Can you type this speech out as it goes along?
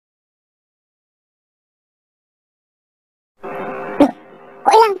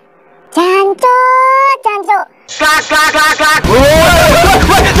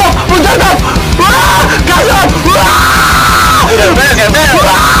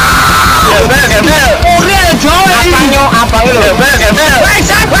abang lu.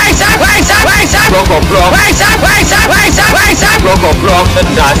 Goblok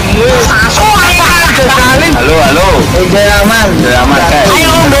tendasmu. Halo. Udah aman kan?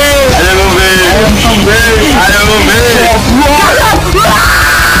 Ayo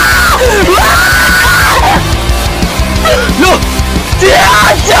Loh,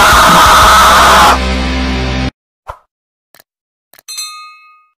 diajak.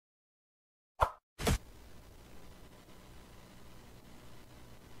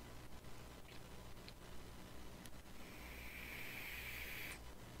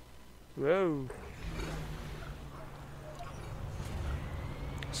 Wow.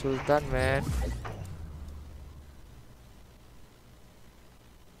 Sultan, man.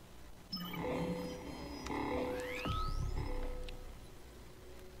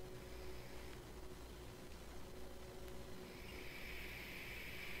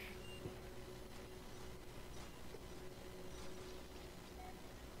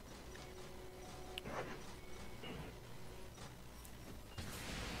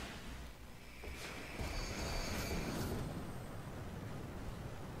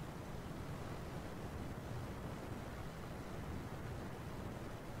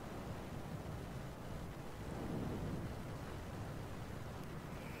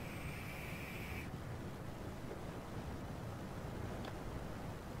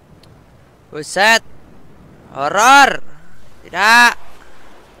 Buset, horor, tidak,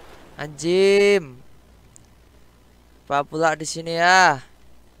 anjim, apa pula di sini ya?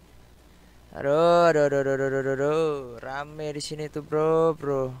 Aduh, rame di sini tuh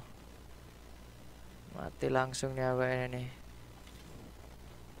bro, mati langsung nih apa ini nih.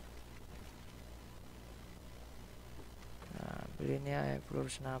 Nah, beli ini ya, peluru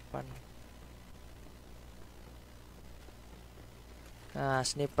senapan. Nah,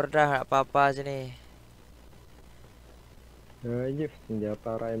 sniper dah gak apa-apa sini. Ayo,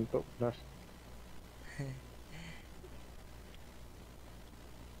 senjata rempuk plus.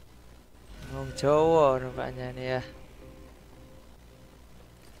 Ngomong Jawa rupanya nih ya.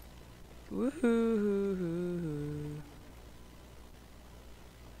 Wuhuhuhu.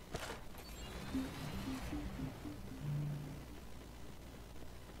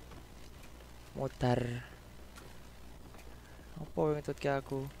 Mutar. Apa yang itu ke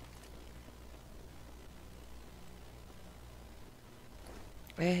aku?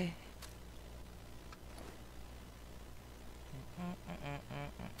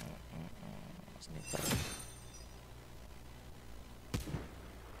 Sniper.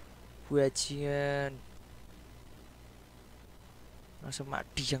 Bajingan. Langsung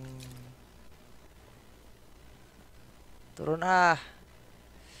mati yang turun ah.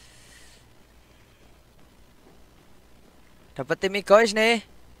 Dapat tim guys nih.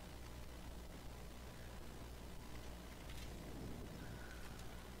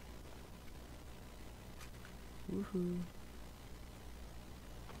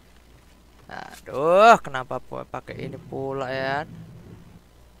 Aduh, kenapa pakai ini pula ya?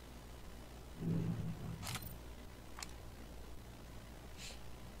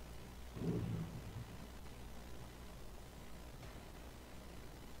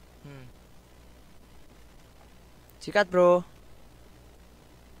 Sikat bro.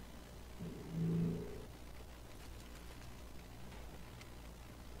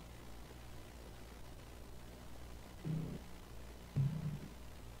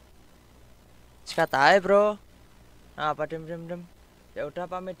 Sikat aja bro. Nah, apa dem. Ya udah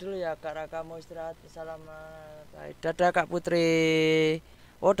pamit dulu ya Kak Raka, mau istirahat. Selamat. Dadah Kak Putri.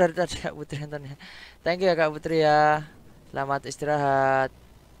 Oh, dadah Kak Putri nontonnya. Thank you ya Kak Putri ya. Selamat istirahat.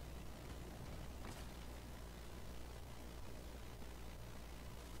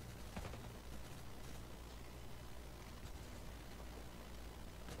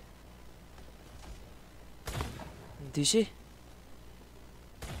 Nanti sih.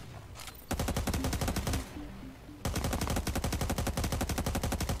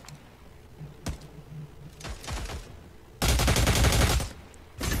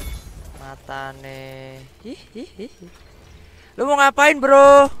 Matane. Hihihi. Lu mau ngapain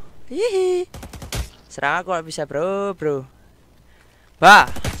bro? Hihi. Serang aku gak bisa bro. Bah.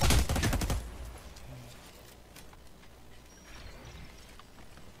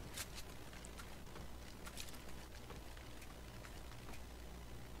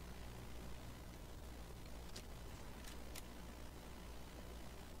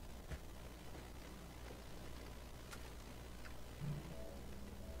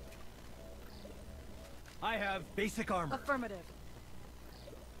 I have basic armor. Affirmative.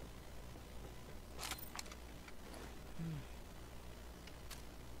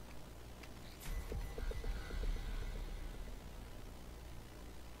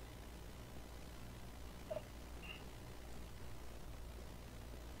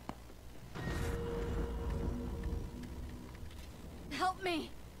 Help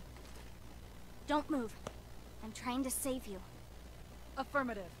me! Don't move. I'm trying to save you.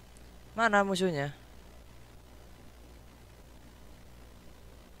 Affirmative. Mana musuhnya?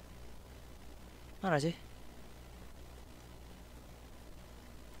 Mana sih?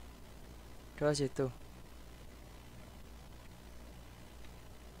 Dua situ.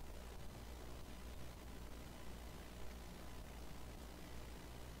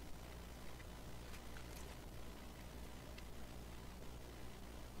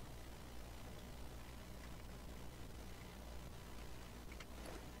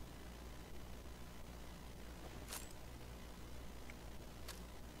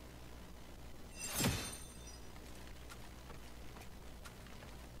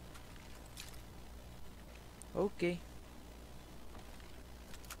 Oke.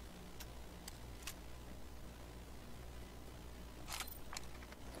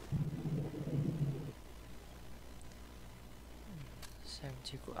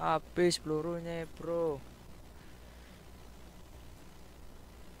 SMG ku habis pelurunya, bro.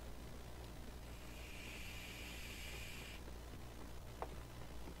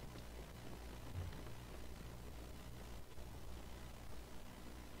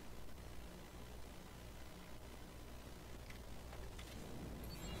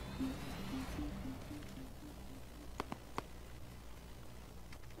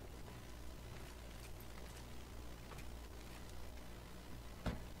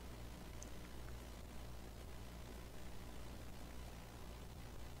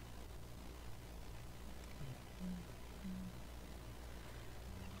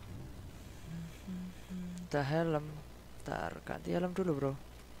 Kita helm. Ntar ganti helm dulu, bro.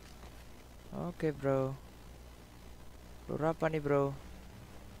 Oke, bro. Peluru apa nih, bro?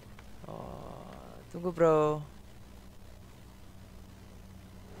 Oh, tunggu, bro.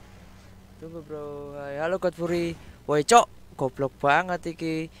 Tunggu, bro. Hai, halo God Fury. Woi, cok, goblok banget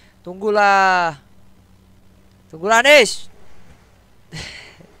iki. Tunggulah. Tunggulah, Nis.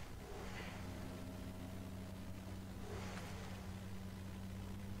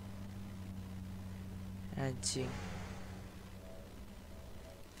 Anjing.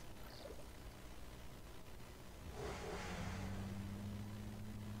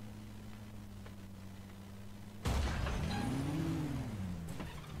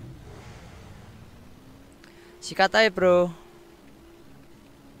 Sikat aja, bro.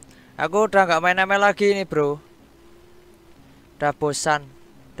 Aku udah nggak main ML lagi nih, bro. Udah bosan,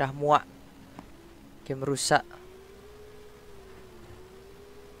 udah muak. Game rusak.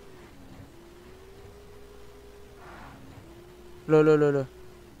 Loh. Loh.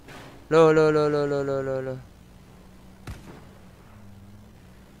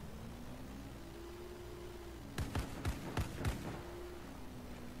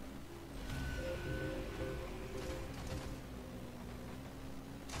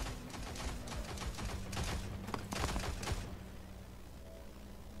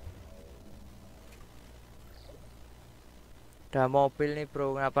 Udah mobil nih,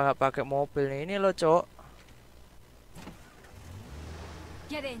 bro. Kenapa nggak pakai mobil nih? Ini loh, cok.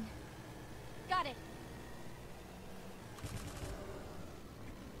 Get in. Got it.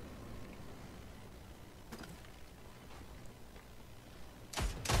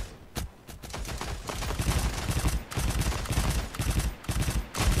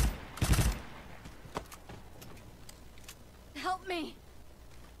 Help me.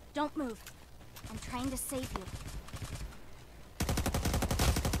 Don't move. I'm trying to save you.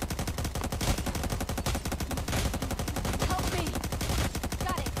 Help me.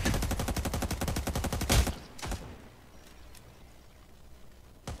 Got it.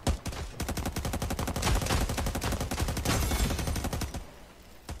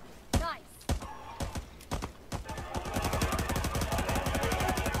 Nice.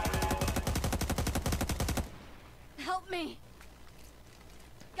 Help me.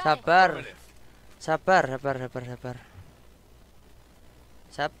 Got it. Sabar.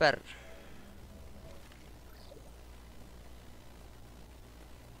 Sabar.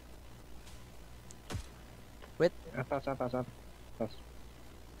 Wait. Atas.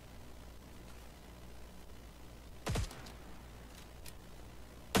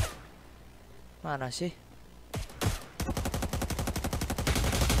 Mana sih?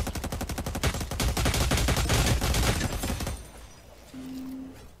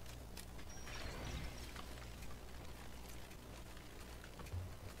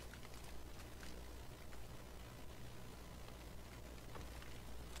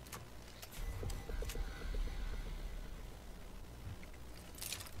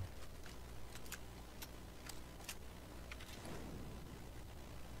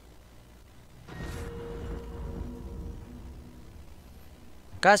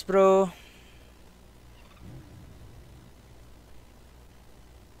 Gas, bro.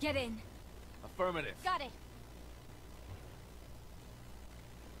 Get in. Affirmative. Got it.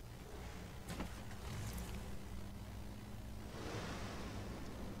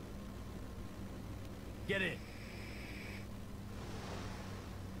 Get in.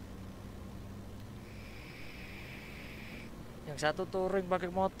 Yang satu touring pakai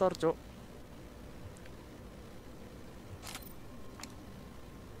motor, Cuk.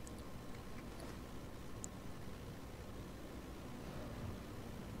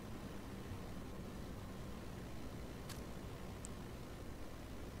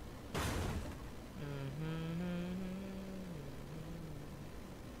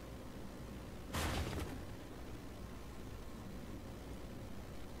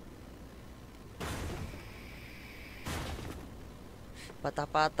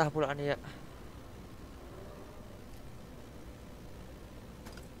 Patah-patah pula nih ya.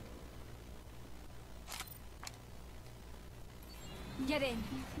 Get in.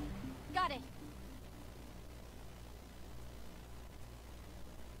 Got it.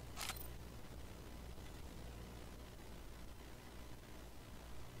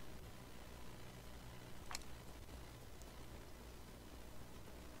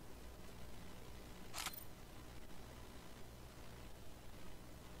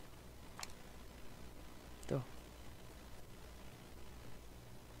 Tuh.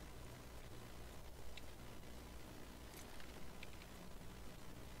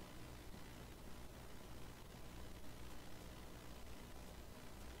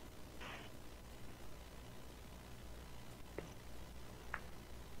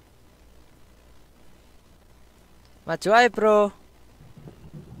 Maju aja, bro.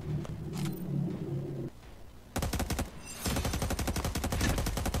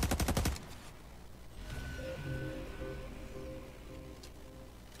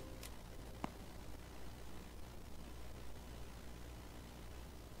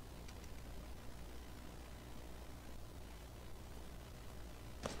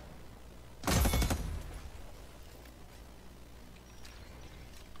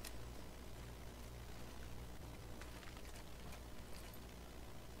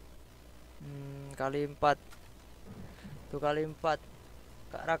 Kali 4. Tuh kali 4.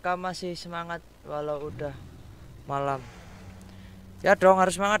 Kak Raka masih semangat walau udah malam. Ya dong,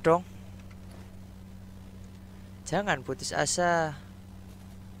 harus semangat dong. Jangan putus asa.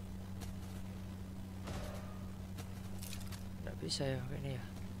 Nggak bisa ya ini ya.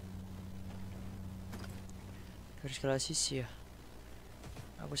 Dari segala sisi ya.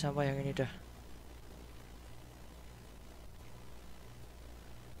 Aku sama yang ini dah.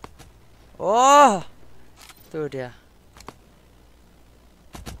 Oh, tuh dia.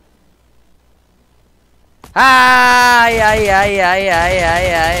 Hai, hai, hai, hai, hai, hai,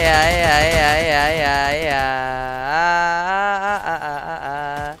 hai, hai, hai, hai, hai, hai, hai.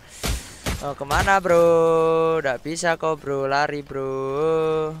 Oh, kemana, bro? Nggak bisa kok, bro. Lari,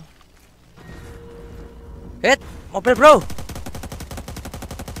 bro. Hit, mobil, bro.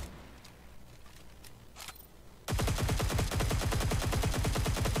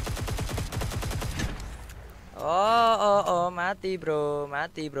 Oh, mati, bro.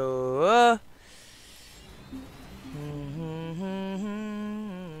 Mati, bro.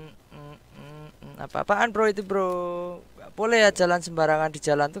 Apa-apaan, bro, itu, bro? Gak boleh ya jalan sembarangan di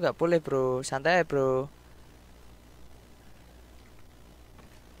jalan tuh, gak boleh, bro. Santai, bro.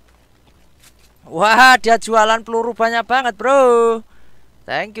 Wah, dia jualan peluru banyak banget, bro.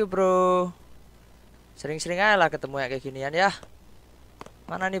 Thank you, bro. Sering-sering aja lah ketemu ya kayak ginian ya.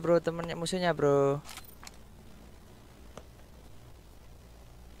 Mana nih, bro, temennya musuhnya, bro?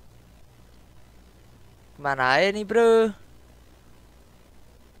 Mana aja nih, bro?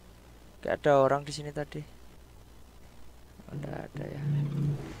 Gak ada orang di sini tadi. Udah ada ya.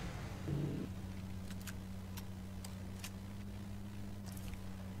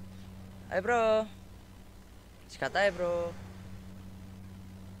 Ayo, bro. Sikat aja, bro.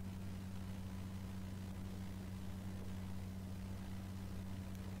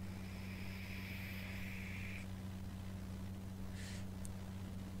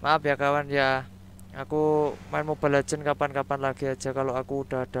 Maaf ya kawan ya. Aku main Mobile Legends kapan-kapan lagi aja kalau aku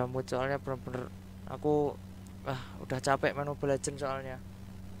udah ada mood, soalnya bener-bener aku udah capek main Mobile Legends soalnya.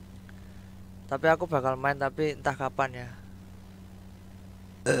 Tapi aku bakal main, tapi entah kapan ya.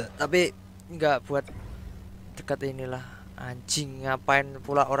 Tapi nggak buat dekat inilah. Anjing, ngapain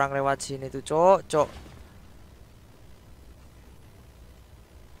pula orang lewat sini tuh, cok.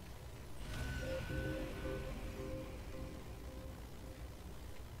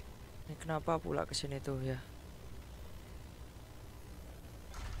 Ini kenapa pula kesini tuh ya?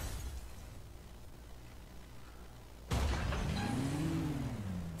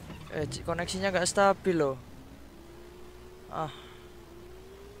 Koneksinya nggak stabil loh. Ah,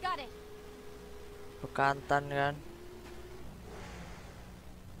 Got it. bekantan kan.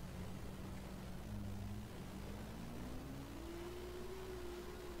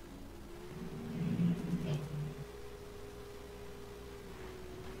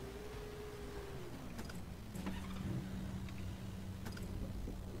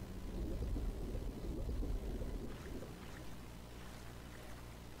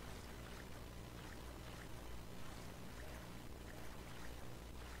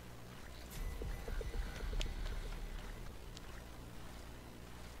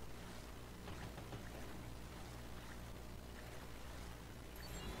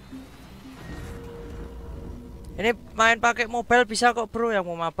 Ini main pakai mobile bisa kok bro, yang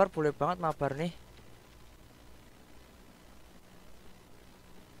mau mabar boleh banget mabar nih.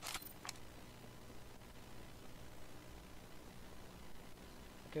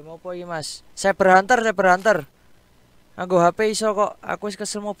 Oke mau apa ini mas? Saya berhantar. Aku HP iso kok, aku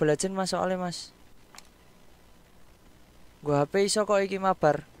kesel Mobile Legends mas soalnya mas. Gua HP iso kok iki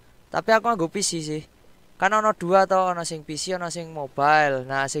mabar. Tapi aku nganggo PC sih. Kan ono dua toh, ono sing PC, ono sing mobile.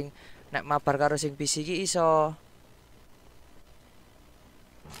 Nah sing nek mabar karo sing PC iki iso.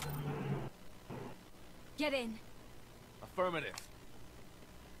 Get in. Affirmative.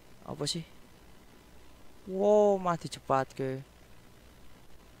 Apa sih? Wow, mati cepat ke.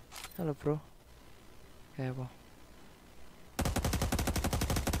 Halo bro. Kayak apa?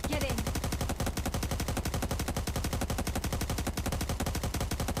 Get in.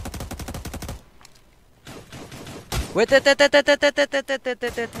 Wait,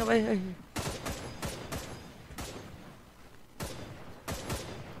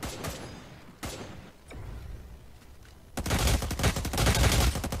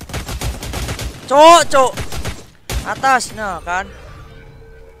 Cok. Atas, nah kan.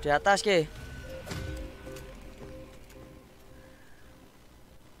 Di atas ke.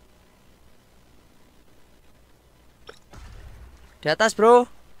 Di atas, bro.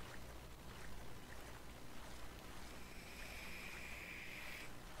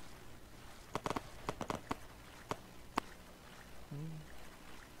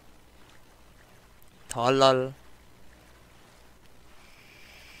 Tolol.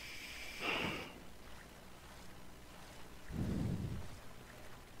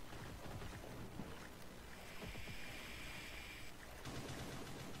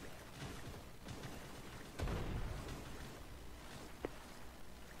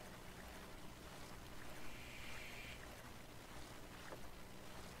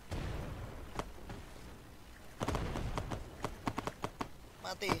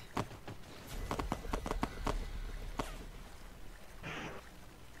 Mati.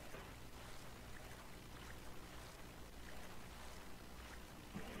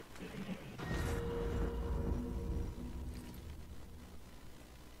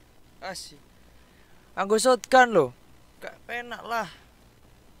 Asik. Anggo shotgun loh. Gak penak lah.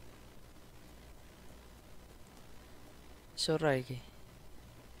 Sora iki.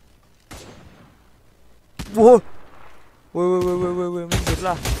 Wow. Woi, minggir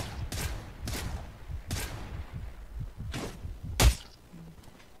lah.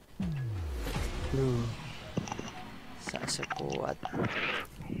 Loh. Sak sekuat.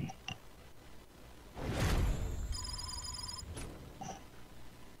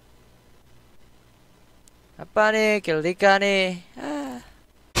 Apa nih? Kill 3 nih.